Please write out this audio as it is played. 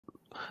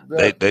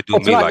They do Well,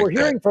 me tonight like we're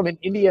hearing that. from an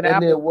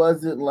Indianapolis. And it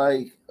wasn't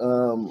like,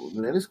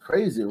 man, it's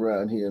crazy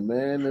around here,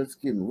 man. It's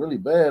getting really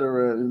bad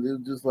around.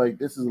 It's just like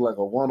this is like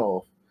a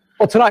one-off.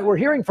 Well, tonight we're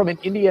hearing from an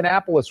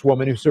Indianapolis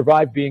woman who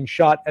survived being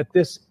shot at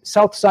this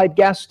Southside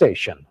gas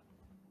station.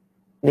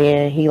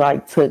 Then he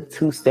like took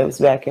 2 steps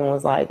back and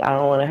was like, I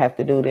don't want to have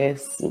to do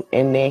this.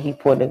 And then he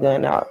pulled the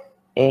gun out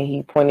and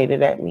he pointed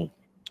it at me.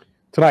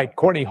 Tonight,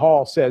 Courtney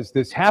Hall says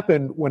this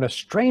happened when a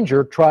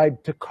stranger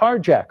tried to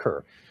carjack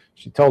her.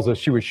 She tells us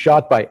she was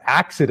shot by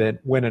accident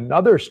when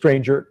another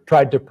stranger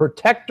tried to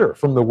protect her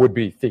from the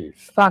would-be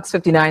thief. Fox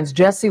 59's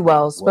Jesse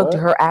Wells spoke to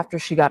her after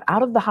she got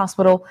out of the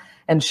hospital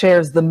and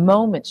shares the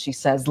moment she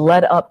says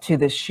led up to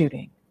this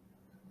shooting.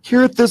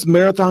 Here at this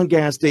Marathon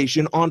gas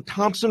station on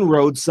Thompson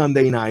Road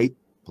Sunday night,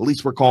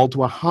 police were called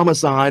to a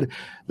homicide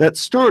that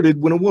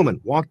started when a woman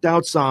walked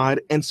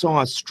outside and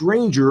saw a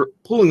stranger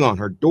pulling on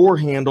her door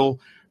handle,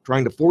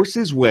 trying to force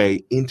his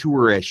way into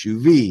her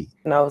SUV.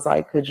 And I was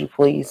like, could you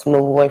please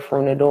move away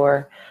from the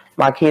door?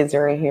 My kids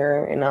are in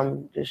here and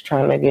I'm just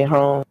trying to get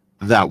home.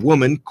 That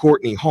woman,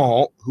 Courtney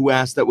Hall, who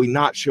asked that we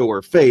not show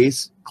her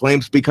face,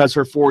 claims because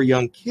her 4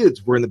 young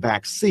kids were in the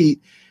back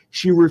seat,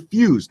 she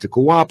refused to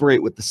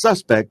cooperate with the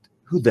suspect,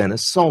 who then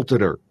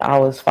assaulted her. I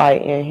was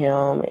fighting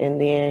him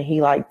and then he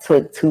like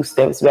took 2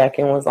 steps back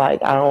and was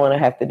like, I don't want to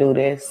have to do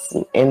this.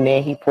 And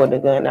then he pulled the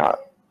gun out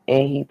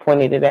and he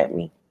pointed it at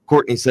me.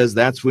 Courtney says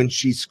that's when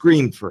she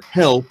screamed for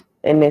help.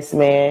 And this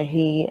man,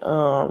 he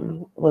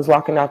was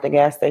walking out the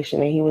gas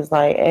station and he was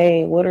like,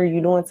 hey, what are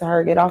you doing to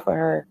her? Get off of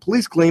her.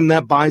 Police claim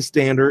that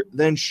bystander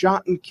then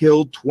shot and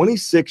killed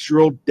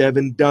 26-year-old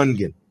Devin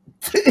Dungan.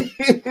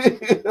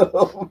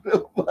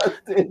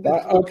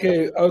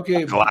 Okay.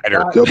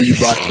 Glider.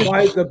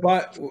 The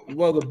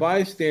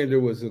bystander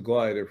was a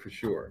glider for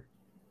sure.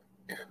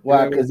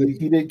 Why? Because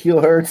he didn't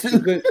kill her too.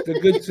 The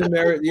good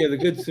Samaritan. Yeah, the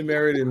good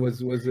Samaritan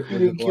was a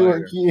didn't kill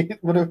her kid.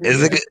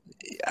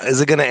 Is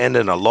it gonna end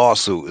in a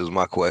lawsuit? Is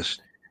my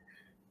question.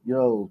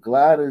 Yo,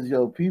 gliders,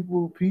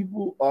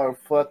 people are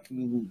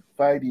fucking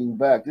fighting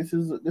back. This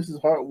is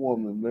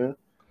heartwarming, man.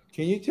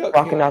 Can you tell?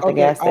 Walking out the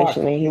gas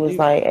station and he was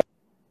like,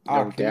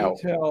 can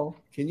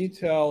you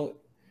tell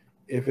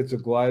if it's a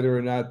glider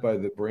or not by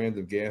the brand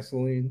of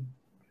gasoline?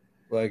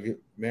 Like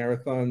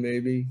Marathon,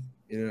 maybe,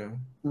 you know?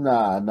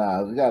 Nah.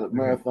 We got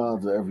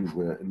marathons are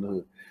everywhere in the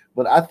hood.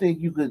 But I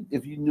think you could,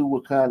 if you knew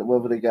what kind of,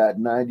 whether they got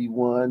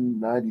 91,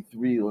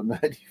 93, or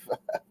 95,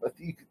 I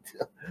think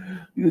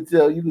you could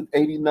tell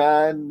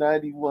 89,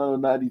 91, or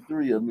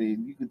 93. I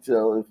mean, you could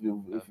tell if it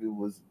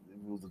was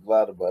a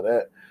glider by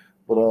that.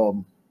 But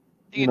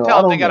you can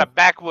tell if they got a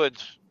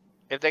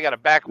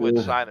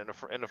backwoods sign in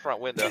the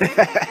front window.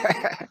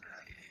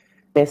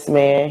 This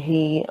man,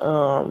 he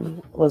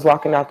was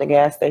walking out the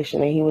gas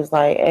station and he was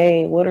like,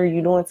 hey, what are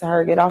you doing to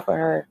her? Get off of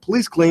her.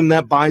 Police claim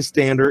that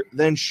bystander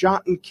then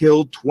shot and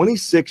killed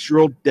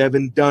 26-year-old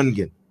Devin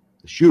Dungan.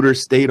 The shooter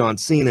stayed on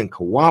scene and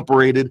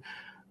cooperated.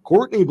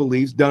 Courtney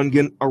believes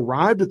Dungan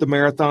arrived at the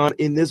marathon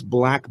in this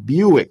black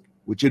Buick,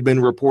 which had been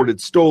reported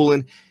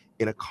stolen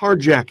in a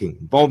carjacking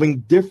involving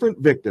different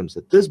victims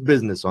at this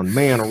business on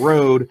Manor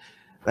Road.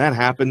 That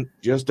happened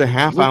just a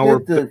half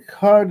hour. The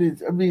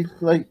carnage. I mean,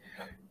 like,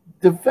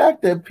 the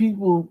fact that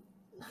people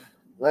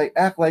like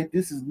act like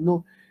this is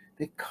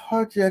they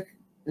carjack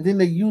and then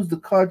they use the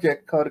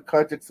carjack car to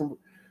carjack some.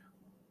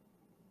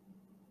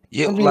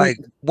 Yeah, I mean, like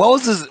what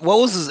was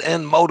his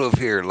end motive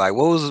here? Like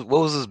what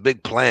was his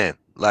big plan?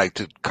 Like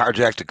to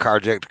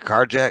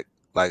carjack?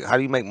 Like how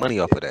do you make money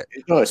off of that?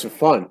 No, it's for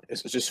fun.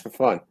 It's just for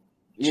fun.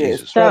 Yeah.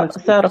 So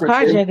the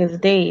carjack is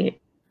dead.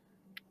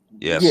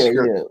 Yes. Yeah,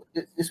 yeah.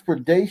 It's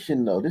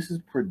predation though. This is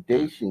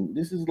predation.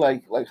 This is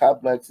like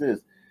Hot Black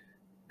says.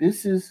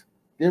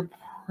 They're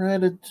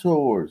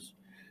predators.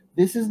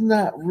 This is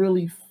not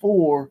really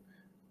for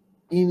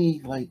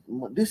any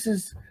this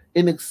is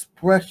an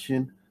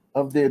expression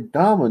of their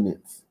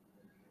dominance.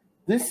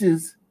 This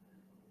is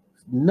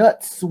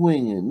nut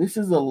swinging. This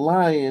is a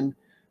lion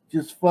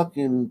just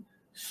fucking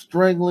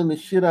strangling the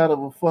shit out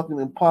of a fucking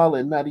impala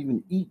and not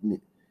even eating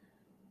it.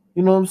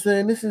 You know what I'm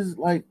saying? This is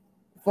like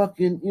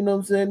fucking, you know what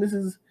I'm saying? This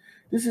is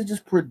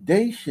just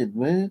predation,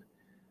 man.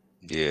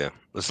 Yeah.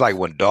 It's like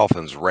when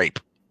dolphins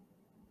rape.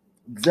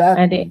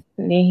 Exactly.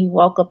 And then he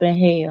woke up in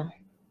hell.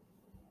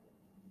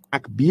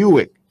 Black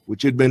Buick,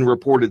 which had been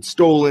reported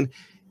stolen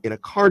in a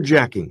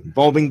carjacking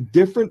involving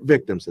different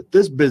victims at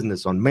this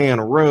business on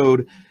Manor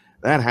Road.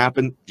 That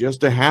happened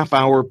just a half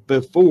hour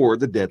before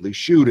the deadly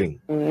shooting.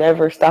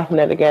 Never stopping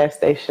at a gas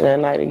station at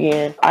night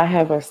again. I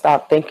haven't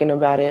stopped thinking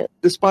about it.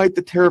 Despite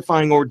the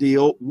terrifying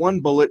ordeal,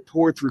 one bullet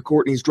tore through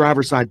Courtney's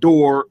driver's side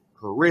door.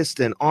 Her wrist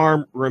and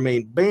arm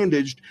remained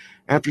bandaged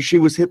after she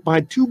was hit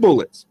by 2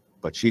 bullets.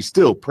 But she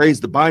still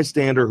praised the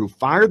bystander who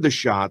fired the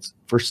shots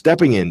for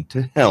stepping in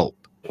to help.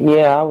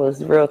 Yeah, I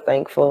was real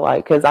thankful,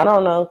 because I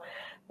don't know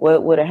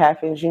what would have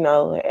happened,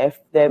 if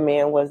that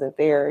man wasn't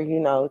there,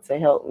 to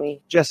help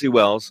me. Jesse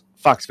Wells,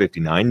 Fox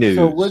 59 News.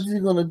 So what's he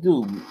going to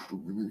do?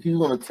 He's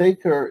going to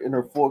take her and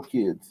her 4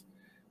 kids.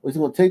 He's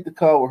going to take the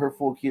car with her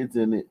 4 kids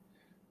in it.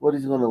 What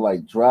is he going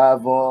to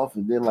drive off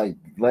and then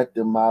let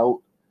them out?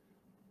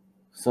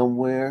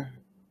 somewhere.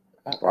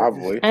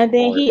 Probably. And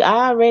then he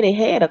already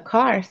had a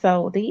car,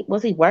 so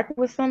was he working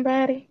with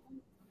somebody?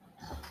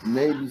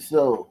 Maybe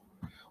so.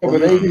 Or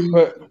But maybe,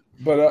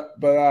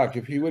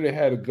 if he would have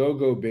had a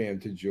go-go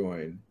band to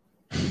join,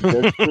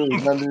 that's true.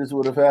 None of this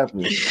would have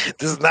happened.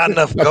 There's not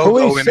enough The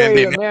go-go police in say the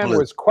man Indianapolis.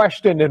 was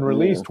questioned and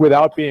released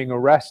without being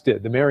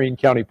arrested. The Marion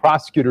County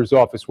Prosecutor's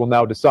Office will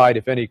now decide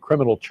if any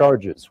criminal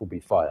charges will be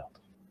filed.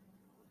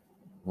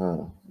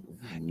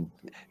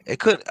 It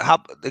could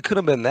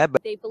have been that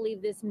bad. They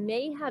believe this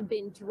may have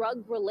been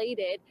drug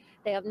related.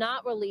 They have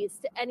not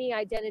released any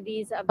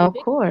identities of the Of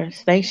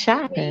course, they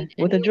shopping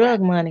with the drug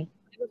money.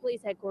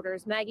 Police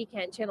headquarters. Maggie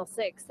Kent, Channel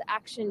 6,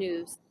 Action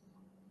News.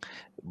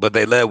 But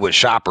they led with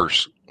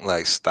shoppers.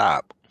 Like,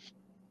 stop.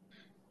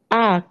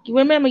 You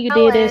remember you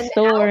did that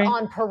story? Out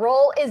on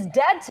parole is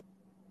dead.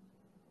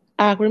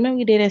 Remember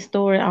you did that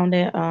story on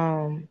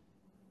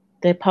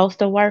that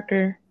postal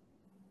worker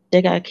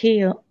that got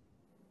killed.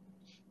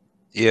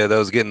 Yeah,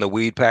 those getting the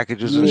weed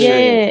packages and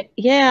shit.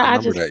 Yeah. I I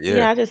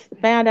remember just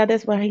found out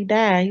that's why he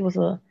died. He was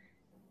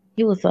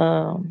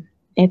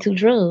into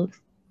drugs.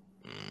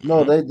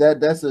 No,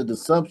 that's an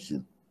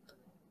assumption.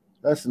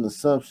 That's an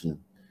assumption.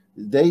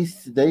 They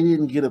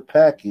didn't get a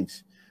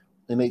package,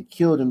 and they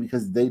killed him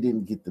because they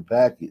didn't get the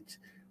package.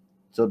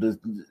 So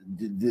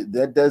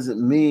that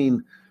doesn't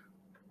mean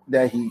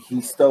that he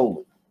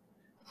stole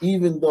it,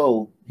 even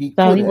though he.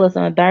 So he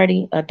wasn't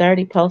a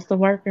dirty postal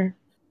worker.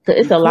 So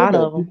it's a lot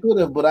of them. He could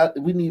have, but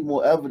we need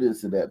more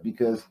evidence of that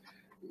because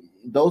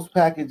those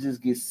packages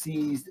get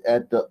seized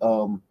at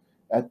the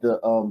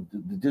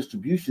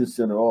distribution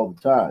center all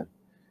the time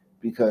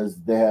because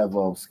they have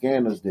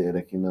scanners there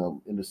that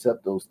can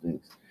intercept those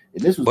things.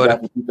 And this was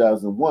back in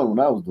 2001 when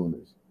I was doing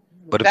this.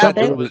 But that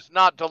one was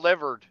not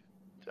delivered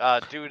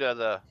due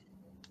to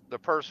the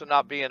person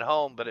not being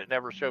home, but it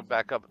never showed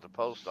back up at the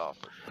post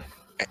office.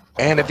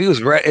 And if he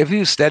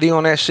was steady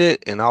on that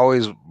shit and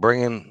always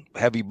bringing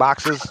heavy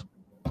boxes,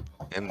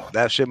 and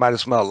that shit might have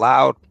smelled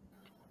loud,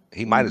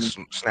 he might have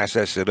snatched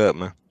that shit up,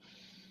 man.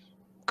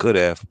 Could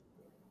have.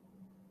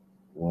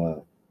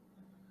 Wow.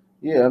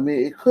 Yeah, I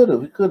mean, it could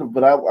have,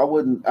 but I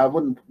wouldn't.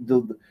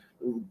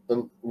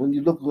 When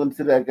you look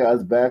into that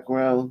guy's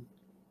background,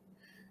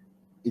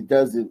 it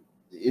doesn't.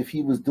 If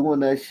he was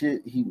doing that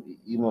shit,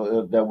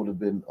 that would have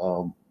been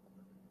out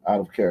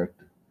of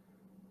character.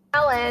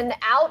 Allen,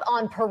 out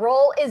on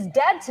parole, is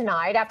dead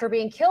tonight after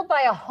being killed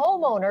by a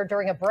homeowner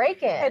during a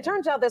break-in. It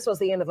turns out this was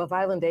the end of a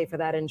violent day for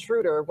that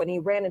intruder when he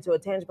ran into a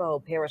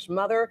Tangipahoa Parish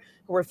mother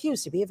who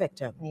refused to be a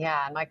victim.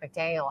 Yeah, Mike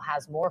McDaniel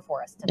has more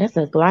for us tonight. That's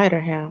a glider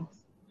house.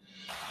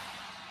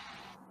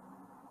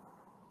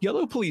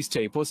 Yellow police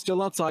tape was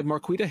still outside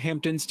Marquita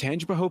Hampton's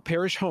Tangipahoa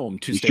Parish home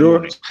Tuesday Sure.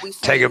 morning.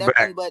 Take it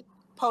back. But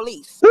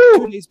police.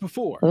 2 days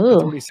before, Ooh.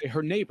 authorities say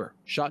her neighbor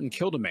shot and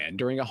killed a man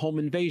during a home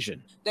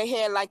invasion. They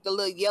had like the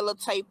little yellow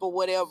tape or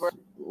whatever.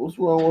 What's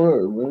wrong with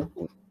her,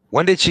 man?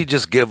 When did she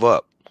just give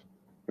up?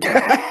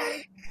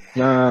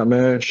 Nah,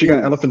 man. She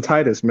got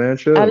elephantitis, man.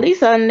 Chill. At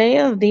least her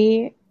nails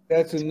did.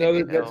 That's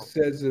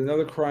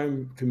another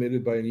crime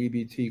committed by an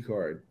EBT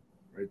card,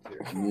 right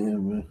there. Yeah,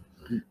 man.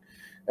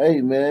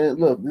 Hey, man,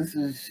 look, this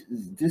is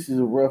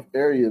a rough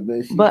area,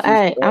 man. But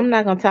hey, I'm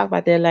not gonna talk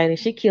about that lady.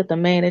 She killed the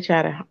man that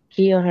tried to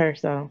kill her.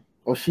 So.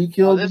 Oh, she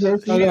killed her. No,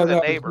 she's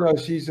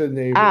a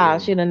neighbor.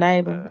 She the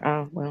neighbor.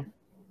 Oh well,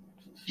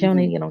 she don't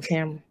need to get on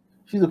camera.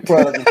 She's a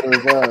product of her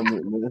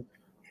environment, man.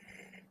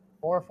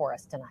 More for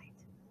us tonight.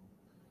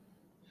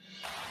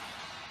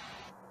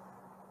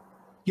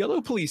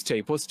 Yellow police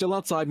tape was still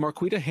outside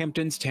Marquita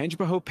Hampton's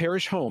Tangipahoa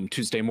Parish home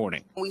Tuesday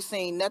morning. We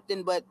seen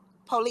nothing but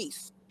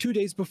police. 2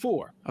 days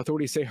before,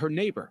 authorities say her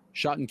neighbor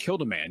shot and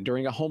killed a man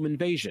during a home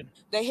invasion.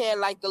 They had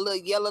like the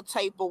little yellow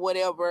tape or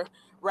whatever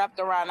wrapped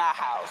around our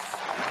house.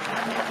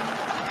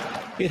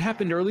 It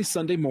happened early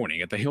Sunday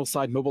morning at the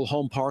Hillside Mobile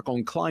Home Park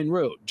on Klein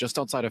Road, just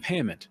outside of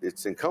Hammond.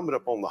 It's incumbent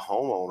upon the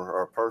homeowner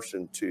or a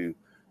person to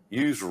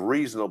use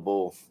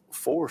reasonable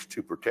force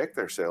to protect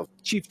themselves.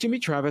 Chief Jimmy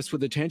Travis with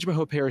the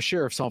Tangipahoa Parish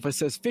Sheriff's Office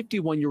says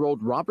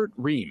 51-year-old Robert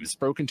Reams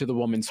broke into the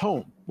woman's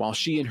home while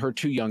she and her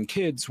 2 young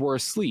kids were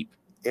asleep.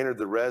 Entered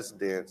the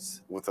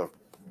residence with a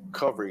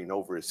covering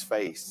over his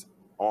face,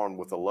 armed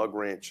with a lug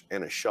wrench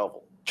and a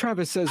shovel.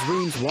 Travis says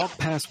Reams walked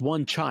past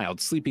one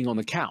child sleeping on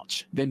the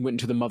couch, then went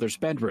into the mother's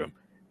bedroom.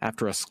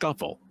 After a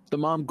scuffle, the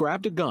mom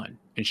grabbed a gun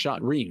and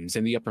shot Reams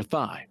in the upper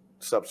thigh.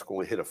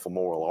 Subsequently hit a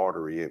femoral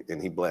artery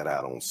and he bled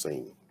out on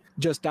scene.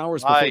 Just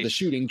hours before the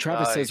shooting,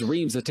 Travis says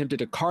Reams attempted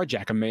to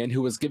carjack a man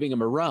who was giving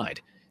him a ride.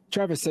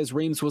 Travis says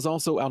Reams was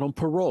also out on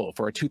parole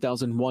for a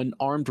 2001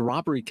 armed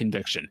robbery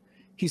conviction.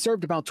 He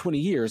served about 20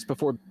 years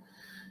before.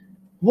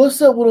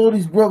 What's up with all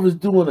these brothers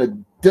doing a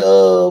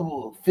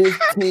dub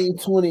 15,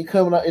 20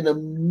 coming out and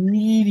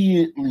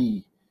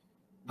immediately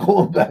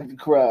going back to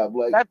crime?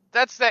 Like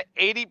that's that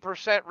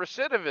 80%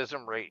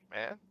 recidivism rate,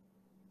 man.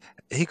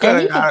 He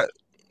could have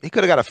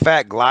got a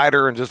fat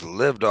glider and just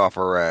lived off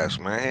her ass,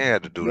 man. He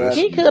had to do this.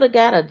 He could have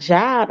got a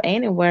job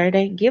anywhere.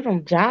 They give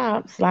him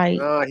jobs. Like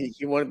no,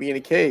 he want to be in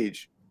a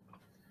cage.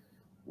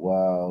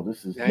 Wow,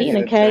 this is he in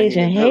a cage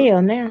in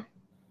hell now.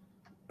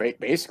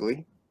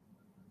 Basically,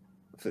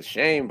 it's a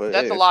shame, but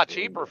that's a lot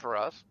cheaper for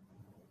us.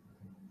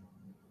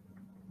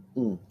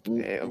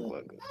 Yeah,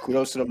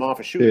 kudos to the mom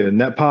for shooting. Yeah,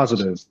 net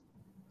positives.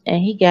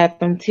 And he got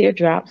them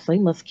teardrops, so he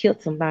must kill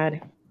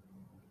somebody.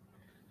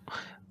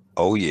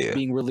 Oh yeah.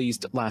 Being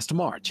released last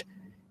March.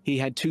 He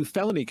had 2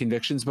 felony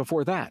convictions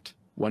before that,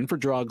 one for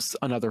drugs,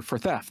 another for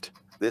theft.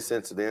 This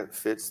incident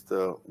fits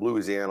the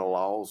Louisiana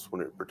laws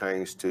when it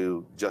pertains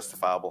to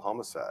justifiable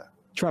homicide.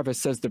 Travis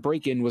says the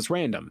break-in was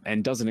random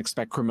and doesn't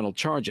expect criminal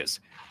charges.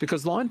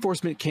 Because law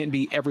enforcement can't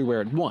be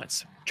everywhere at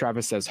once,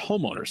 Travis says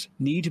homeowners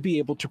need to be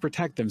able to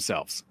protect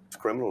themselves.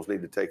 Criminals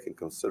need to take in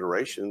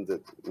consideration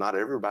that not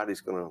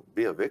everybody's going to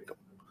be a victim.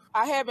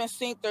 I haven't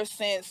seen her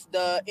since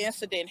the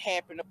incident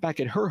happened.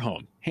 Back at her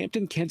home,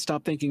 Hampton can't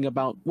stop thinking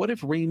about what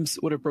if Reams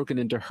would have broken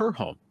into her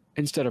home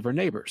instead of her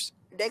neighbors.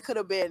 They could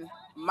have been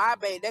my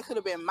baby. They could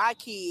have been my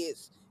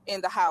kids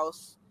in the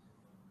house.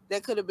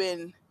 That could have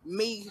been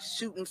me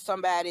shooting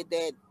somebody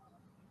that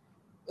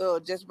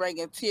just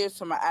bringing tears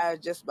to my eyes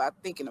just by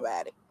thinking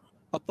about it.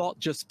 A thought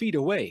just feet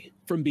away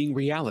from being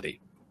reality.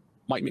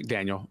 Mike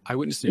McDaniel,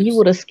 Eyewitness News. You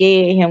would have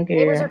scared him,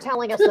 Neighbors girl. are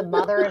telling us the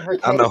mother and her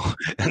kids. I know.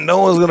 No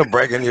one's gonna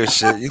break in your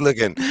shit. You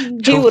looking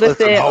He would have toothless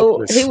and said, "Oh,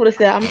 hopeless. he would have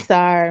said, I'm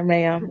sorry,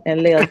 ma'am,"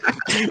 and left.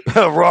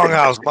 Wrong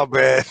house, my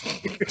bad.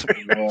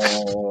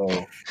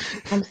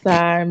 I'm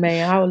sorry,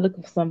 ma'am. I was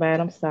looking for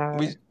somebody. I'm sorry.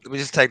 Let me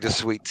just take the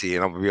sweet tea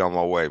and I'm gonna be on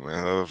my way,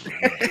 man.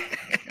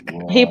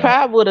 He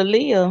probably would have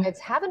lived. Kids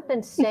haven't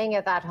been staying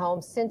at that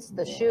home since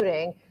the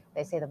shooting.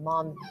 They say the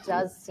mom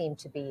does seem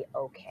to be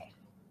okay.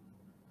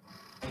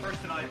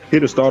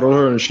 He'd have startled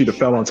her and she'd have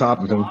fell on top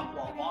of him.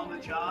 While on the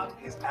job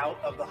is out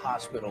of the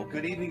hospital.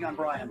 Good evening, I'm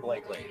Brian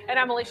Blakely. And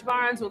I'm Alicia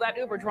Barnes. Well, that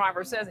Uber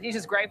driver says he's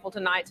just grateful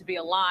tonight to be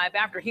alive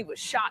after he was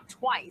shot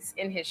twice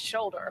in his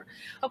shoulder.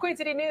 Queen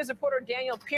City News reporter Daniel Pierce